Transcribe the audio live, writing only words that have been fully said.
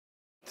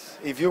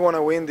if you want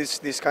to win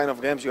this kind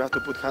of games, you have to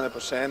put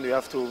 100%. You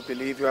have to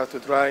believe. You have to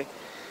try.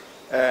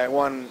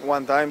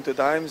 One time, 2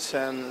 times,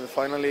 and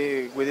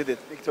finally we did it.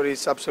 Victory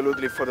is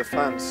absolutely for the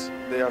fans.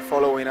 They are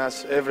following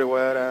us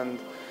everywhere, and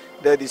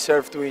they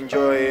deserve to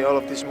enjoy all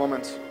of these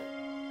moments.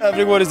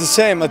 Everywhere is the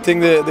same. I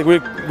think the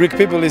Greek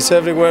people is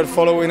everywhere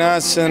following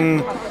us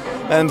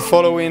and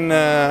following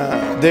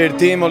their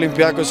team,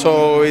 Olympiacos.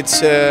 So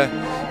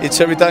it's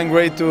every time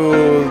great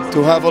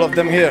to have all of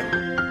them here.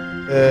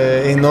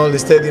 In all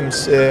the stadiums,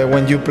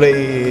 when you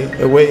play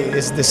away,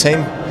 it's the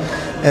same.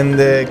 And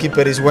the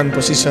keeper is one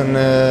position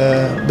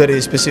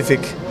very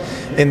specific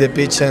in the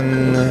pitch,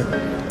 and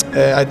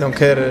I don't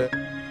care.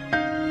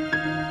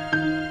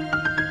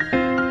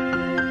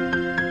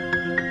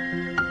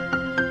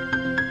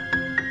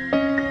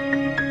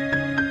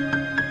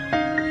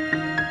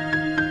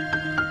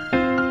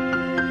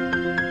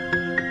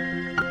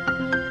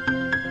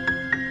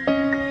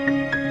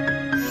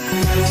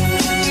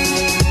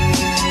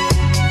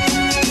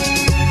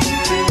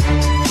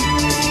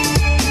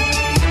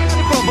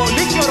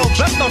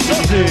 Roberto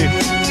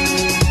Jiménez.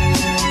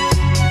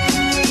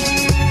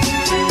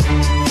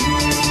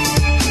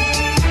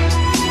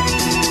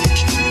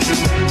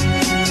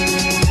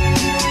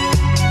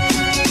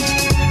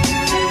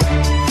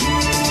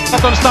 Θα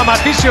τον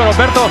σταματήσει ο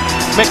Ρομπέρτο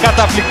με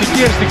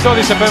καταπληκτική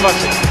ενστικτώδης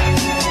επέμβαση.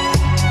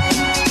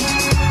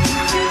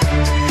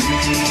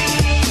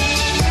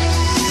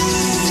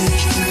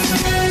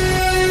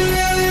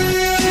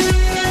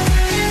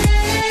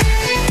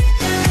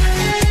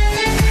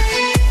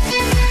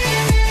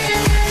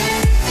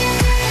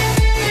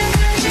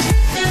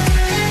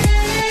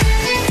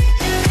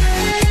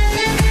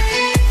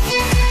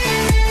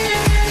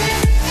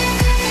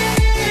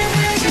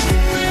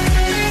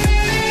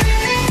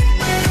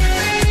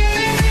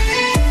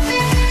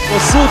 Ο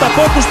σούτ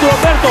από τους του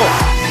Ρομπέρτο.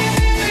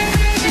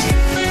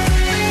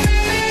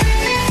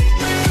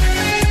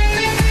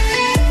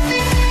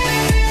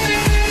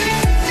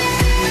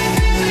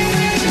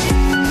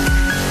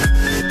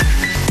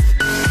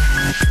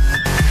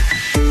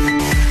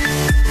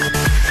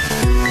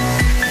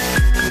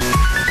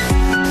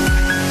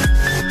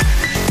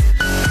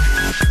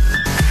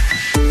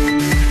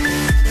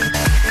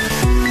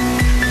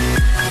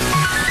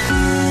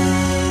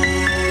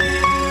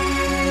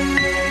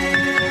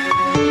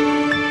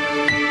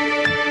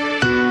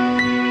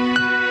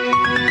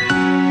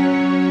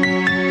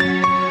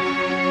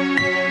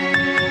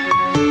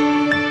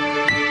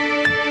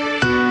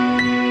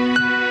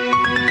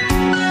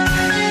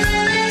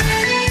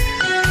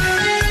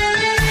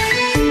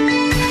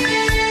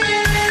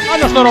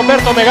 Στον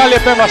Ρομπέρτο, μεγάλη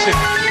επέμβαση.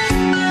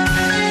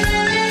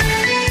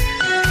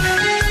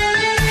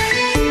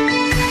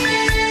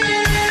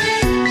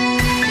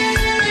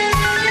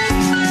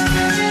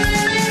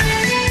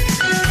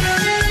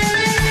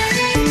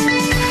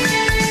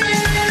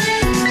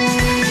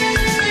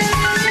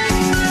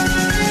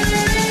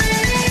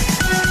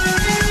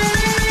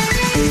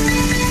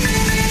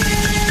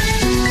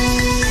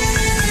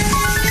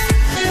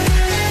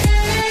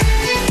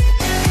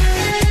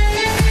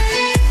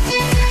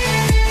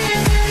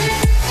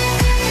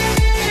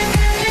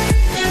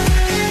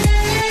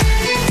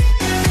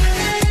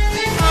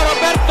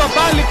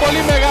 Πάλι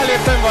πολύ μεγάλη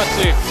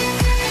επέμβαση.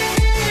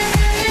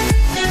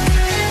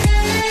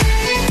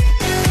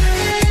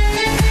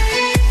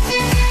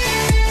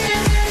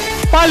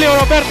 Πάλι ο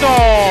Ρομπέρτο.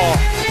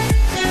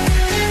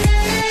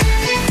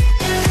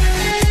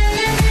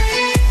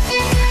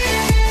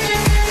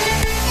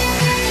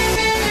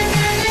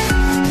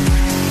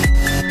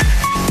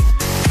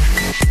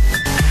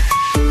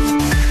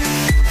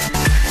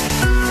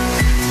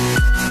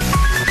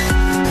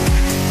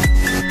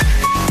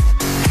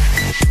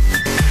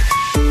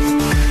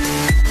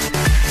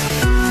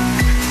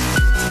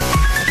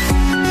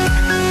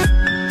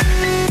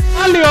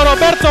 Ο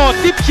Ρομπέρτο,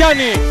 τι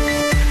πιάνει!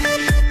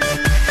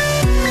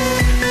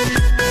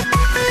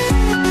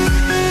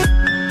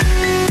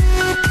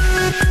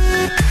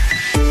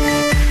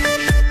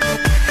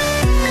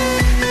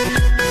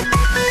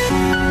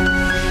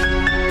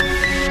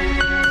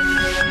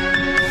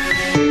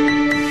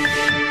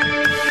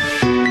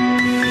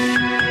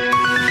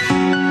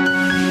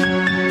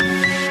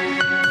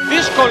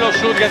 Δύσκολο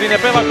σουτ για την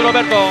επέμβαση του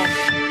Ρομπέρτο.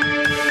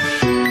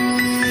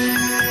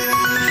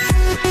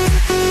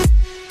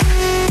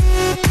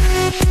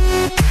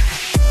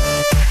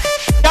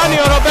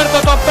 Κάνει ο Ρομπέρτο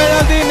το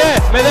πέναλτι, ναι,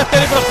 με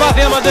δεύτερη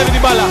προσπάθεια μαζεύει την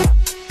μπάλα.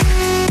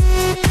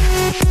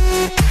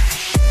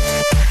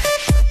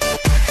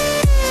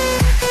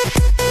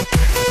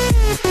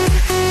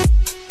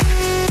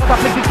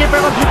 Καταπληκτική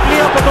επέμβαση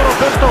πλοία από τον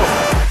Ρομπέρτο.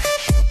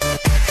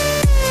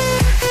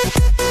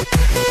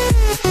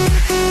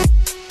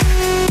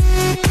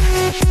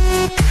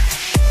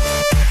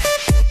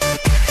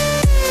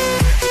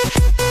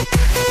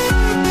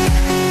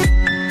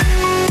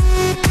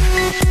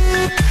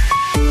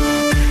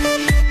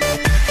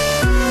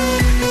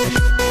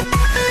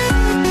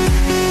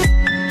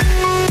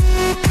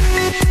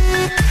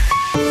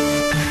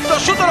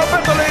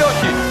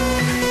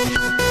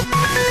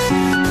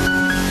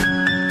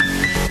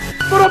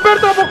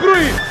 Roberto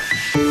αποκρούει.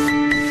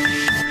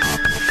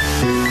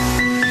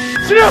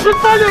 Συνεχώς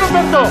πάλι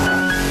Roberto.